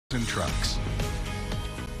and trucks.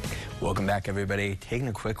 Welcome back, everybody. Taking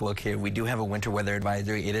a quick look here, we do have a winter weather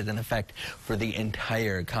advisory. It is in effect for the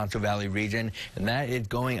entire Concho Valley region, and that is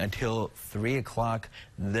going until 3 o'clock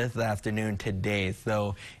this afternoon today.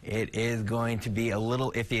 So it is going to be a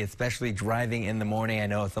little iffy, especially driving in the morning. I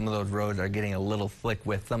know some of those roads are getting a little slick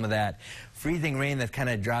with some of that freezing rain that's kind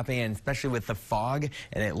of dropping in, especially with the fog,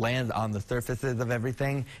 and it lands on the surfaces of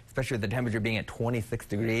everything, especially with the temperature being at 26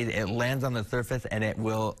 degrees. It lands on the surface and it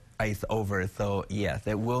will ice over. So yes,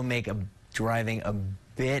 it will make driving a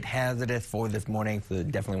bit hazardous for this morning, so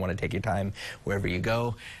definitely want to take your time wherever you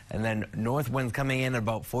go. And then north winds coming in at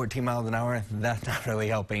about 14 miles an hour. That's not really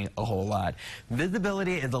helping a whole lot.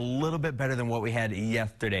 Visibility is a little bit better than what we had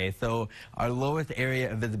yesterday. So our lowest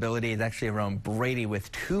area of visibility is actually around Brady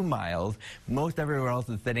with 2 miles. Most everywhere else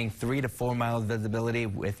is sitting 3 to 4 miles visibility,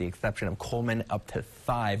 with the exception of Coleman up to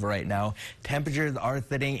 5 right now. Temperatures are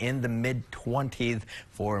sitting in the mid-20s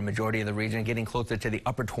for a majority of the region, getting closer to the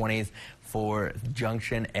upper 20s for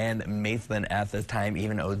Junction and Mason at this time,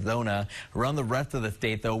 even Ozona. Around the rest of the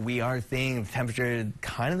state, though, we are seeing temperatures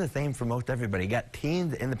kind of the same for most everybody. Got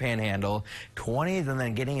teens in the Panhandle, 20s, and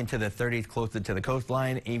then getting into the 30s closer to the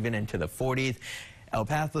coastline, even into the 40s. El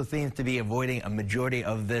Paso seems to be avoiding a majority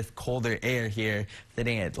of this colder air here,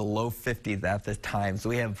 sitting at the low 50s at this time. So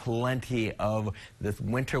we have plenty of this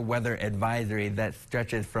winter weather advisory that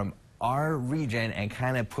stretches from our region and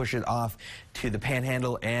kind of pushes off to the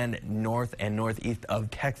Panhandle and northeast of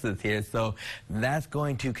Texas here. So that's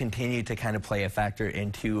going to continue to kind of play a factor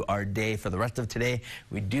into our day for the rest of today.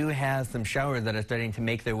 We do have some showers that are starting to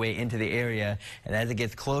make their way into the area, and as it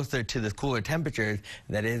gets closer to the cooler temperatures,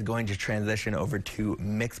 that is going to transition over to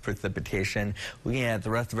mixed precipitation. Looking at the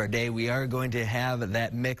rest of our day, we are going to have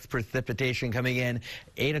that mixed precipitation coming in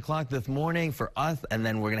 8 o'clock this morning for us, and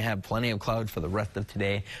then we're going to have plenty of clouds for the rest of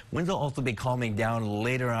today. Winds will also be calming down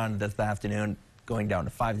later on this afternoon, going down to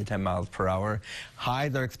 5 to 10 miles per hour.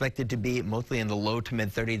 Highs are expected to be mostly in the low to mid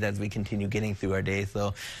 30s as we continue getting through our day.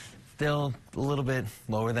 So still a little bit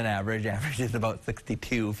lower than average. Average is about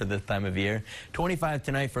 62 for this time of year. 25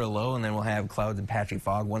 tonight for a low, and then we'll have clouds and patchy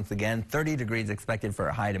fog once again. 30 degrees expected for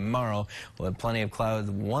a high tomorrow. We'll have plenty of clouds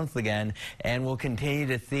once again, and we'll continue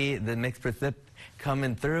to see the mixed precip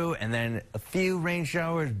coming through, and then a few rain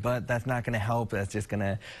showers, but that's not going to help. That's just going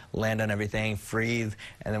to land on everything, freeze,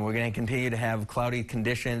 and then we're going to continue to have cloudy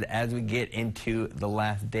conditions as we get into the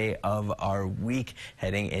last day of our week,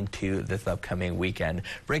 heading into this upcoming weekend.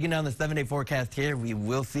 Breaking down the 7-day forecast here, we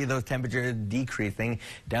will see those temperatures decreasing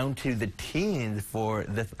down to the teens for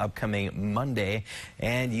this upcoming Monday,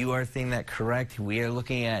 and you are seeing that correct. We are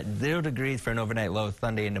looking at 0 degrees for an overnight low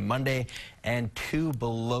Sunday into Monday, and 2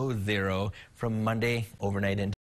 below 0 from Monday overnight into